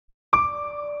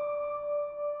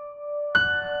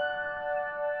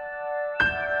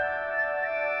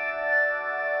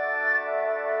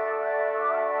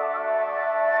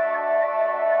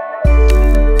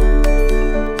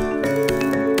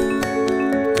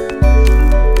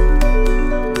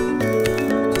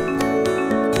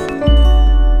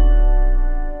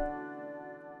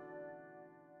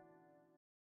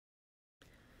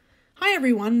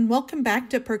everyone, welcome back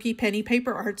to Perky Penny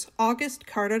Paper Art's August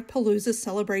Cardapalooza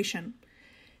celebration.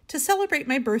 To celebrate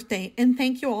my birthday and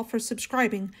thank you all for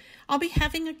subscribing, I'll be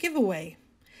having a giveaway.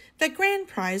 The grand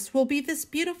prize will be this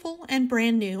beautiful and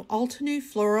brand new Altenew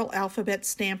floral alphabet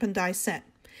stamp and die set.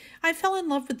 I fell in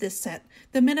love with this set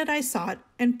the minute I saw it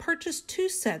and purchased 2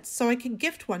 sets so I could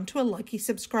gift one to a lucky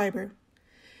subscriber.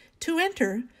 To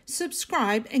enter,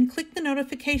 subscribe and click the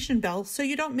notification bell so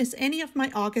you don't miss any of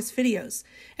my August videos,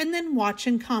 and then watch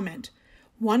and comment.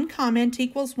 1 comment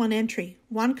equals 1 entry,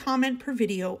 1 comment per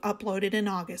video uploaded in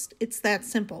August. It's that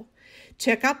simple.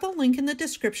 Check out the link in the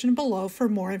description below for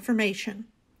more information.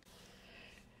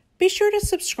 Be sure to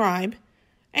subscribe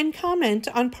and comment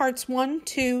on parts 1,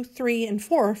 2, 3, and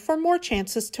 4 for more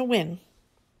chances to win.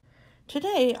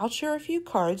 Today, I'll share a few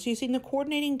cards using the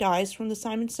coordinating dies from the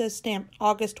Simon Says Stamp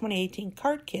August 2018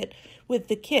 card kit with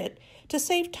the kit to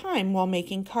save time while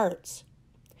making cards.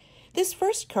 This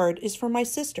first card is for my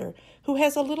sister, who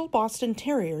has a little Boston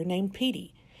Terrier named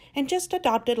Petey, and just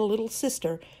adopted a little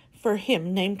sister for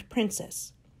him named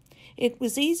Princess. It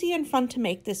was easy and fun to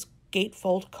make this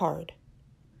gatefold card.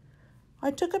 I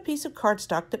took a piece of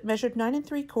cardstock that measured 9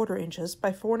 3/4 inches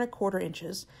by 4 1/4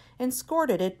 inches and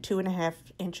scored it at 2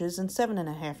 1/2 inches and 7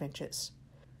 1/2 inches.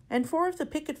 And 4 of the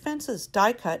picket fences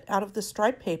die cut out of the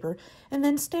striped paper and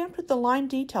then stamped with the line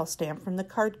detail stamp from the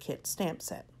card kit stamp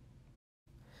set.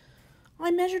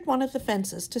 I measured one of the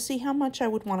fences to see how much I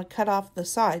would want to cut off the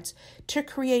sides to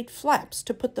create flaps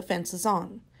to put the fences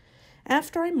on.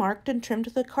 After I marked and trimmed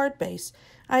the card base,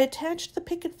 I attached the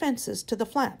picket fences to the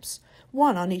flaps,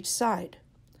 1 on each side.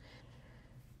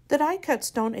 The die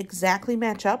cuts don't exactly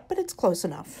match up, but it's close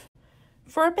enough.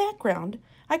 For a background,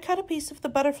 I cut a piece of the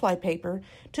butterfly paper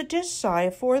to just shy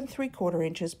of 4 3/4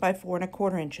 inches by 4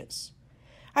 1/4 inches.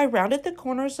 I rounded the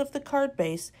corners of the card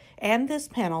base and this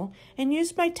panel and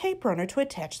used my tape runner to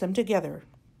attach them together.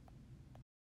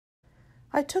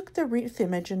 I took the wreath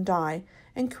image and die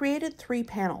and created 3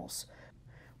 panels.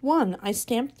 1, I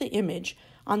stamped the image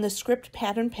on the script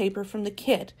pattern paper from the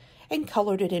kit and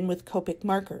colored it in with Copic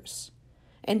markers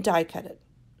and die cut it.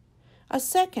 A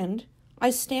second, I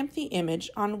stamped the image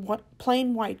on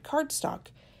plain white cardstock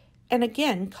and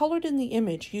again colored in the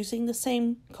image using the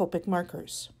same Copic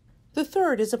markers. The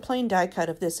third is a plain die cut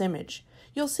of this image.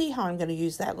 You'll see how I'm going to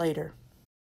use that later.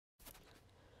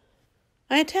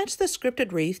 I attached the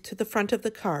scripted wreath to the front of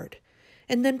the card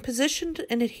and then positioned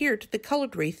and adhered the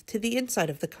colored wreath to the inside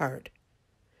of the card.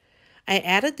 I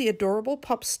added the adorable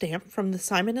pup stamp from the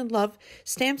Simon & Love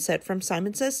stamp set from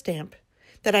Simon Says Stamp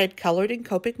that I had colored in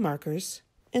Copic markers,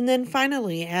 and then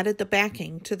finally added the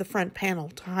backing to the front panel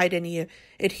to hide any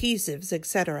adhesives,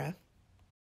 etc.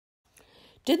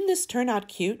 Didn't this turn out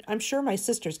cute? I'm sure my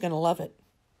sister's going to love it.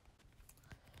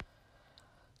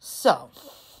 So,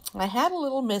 I had a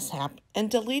little mishap and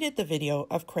deleted the video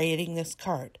of creating this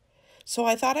card, so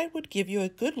I thought I would give you a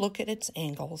good look at its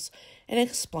angles and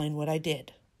explain what I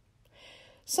did.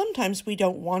 Sometimes we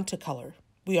don't want to color.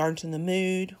 We aren't in the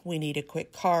mood, we need a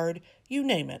quick card, you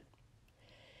name it.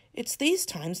 It's these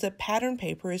times that pattern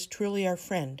paper is truly our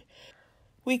friend.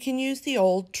 We can use the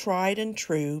old tried and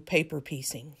true paper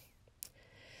piecing.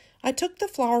 I took the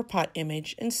flower pot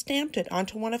image and stamped it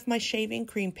onto one of my shaving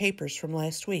cream papers from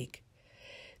last week.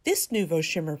 This Nuvo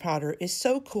shimmer powder is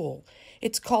so cool.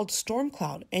 It's called Storm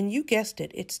Cloud, and you guessed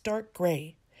it, it's dark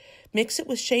gray. Mix it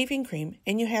with shaving cream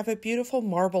and you have a beautiful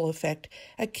marble effect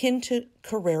akin to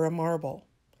Carrara marble.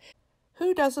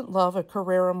 Who doesn't love a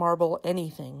Carrara marble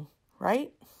anything,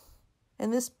 right?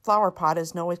 And this flower pot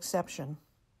is no exception.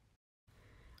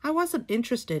 I wasn't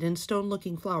interested in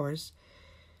stone-looking flowers,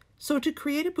 so to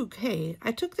create a bouquet,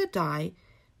 I took the die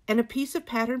and a piece of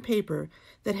pattern paper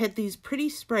that had these pretty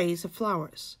sprays of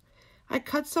flowers. I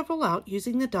cut several out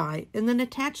using the die and then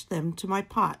attached them to my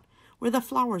pot where the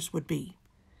flowers would be.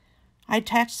 I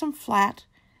attached some flat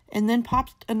and then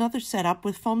popped another set up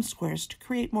with foam squares to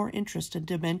create more interest and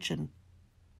dimension.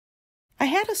 I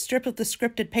had a strip of the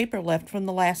scripted paper left from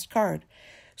the last card,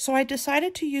 so I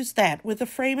decided to use that with a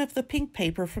frame of the pink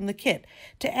paper from the kit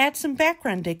to add some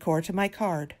background decor to my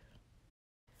card.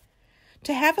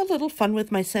 To have a little fun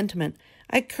with my sentiment,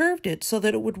 I curved it so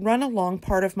that it would run along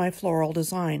part of my floral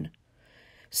design,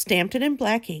 stamped it in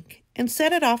black ink, and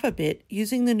set it off a bit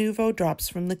using the Nuvo drops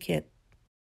from the kit.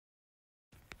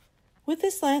 With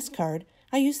this last card,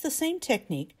 I used the same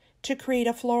technique to create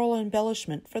a floral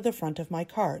embellishment for the front of my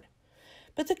card.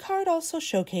 But the card also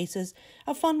showcases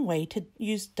a fun way to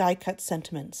use die-cut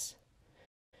sentiments.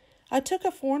 I took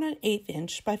a 4 1/8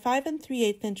 inch by 5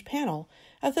 3/8 inch panel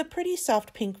of the pretty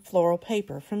soft pink floral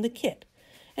paper from the kit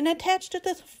and attached it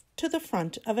to the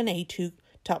front of an A2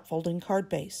 top folding card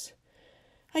base.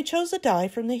 I chose a die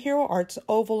from the Hero Arts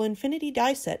Oval Infinity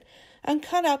die set and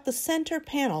cut out the center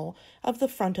panel of the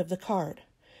front of the card,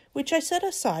 which I set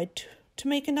aside to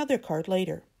make another card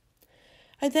later.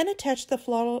 I then attached the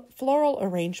floral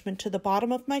arrangement to the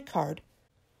bottom of my card,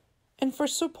 and for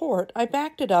support I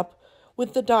backed it up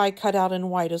with the die cut out in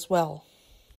white as well.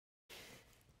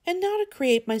 And now to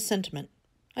create my sentiment.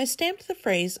 I stamped the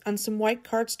phrase on some white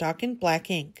cardstock in black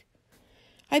ink.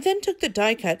 I then took the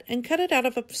die cut and cut it out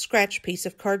of a scratch piece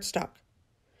of cardstock.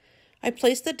 I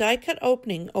placed the die cut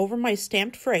opening over my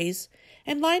stamped phrase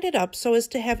and lined it up so as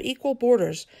to have equal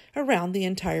borders around the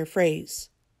entire phrase.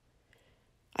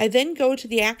 I then go to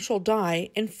the actual die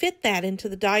and fit that into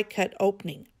the die cut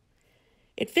opening.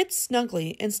 It fits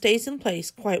snugly and stays in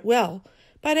place quite well,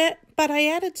 but I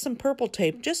added some purple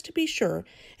tape just to be sure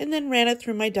and then ran it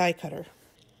through my die cutter.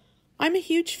 I'm a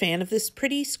huge fan of this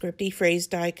pretty scripty phrase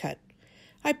die cut.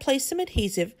 I placed some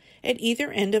adhesive at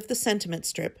either end of the sentiment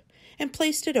strip and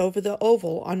placed it over the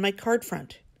oval on my card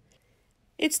front.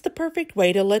 It's the perfect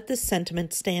way to let this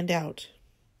sentiment stand out.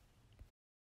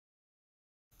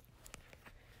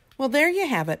 Well, there you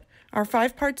have it, our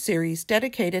 5-part series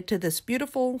dedicated to this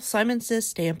beautiful Simon Says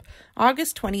Stamp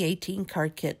August 2018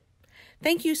 card kit.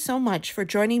 Thank you so much for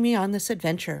joining me on this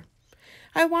adventure.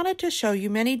 I wanted to show you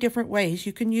many different ways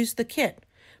you can use the kit,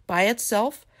 by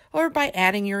itself or by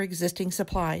adding your existing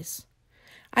supplies.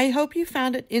 I hope you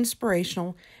found it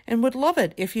inspirational and would love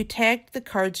it if you tagged the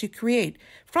cards you create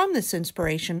from this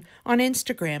inspiration on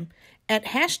Instagram at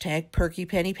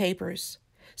 #PerkyPennyPapers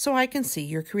so I can see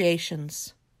your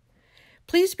creations.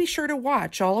 Please be sure to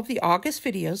watch all of the August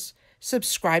videos,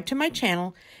 subscribe to my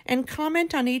channel, and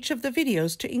comment on each of the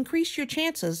videos to increase your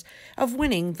chances of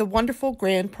winning the wonderful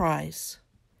grand prize.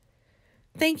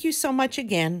 Thank you so much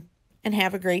again, and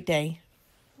have a great day.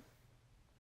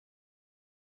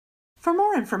 For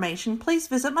more information, please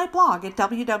visit my blog at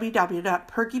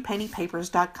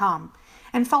www.perkypennypapers.com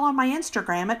and follow my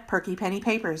Instagram at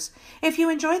perkypennypapers. If you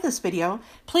enjoyed this video,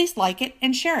 please like it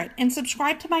and share it, and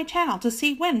subscribe to my channel to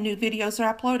see when new videos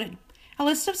are uploaded. A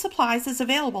list of supplies is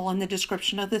available in the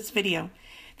description of this video.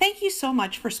 Thank you so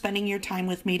much for spending your time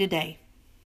with me today.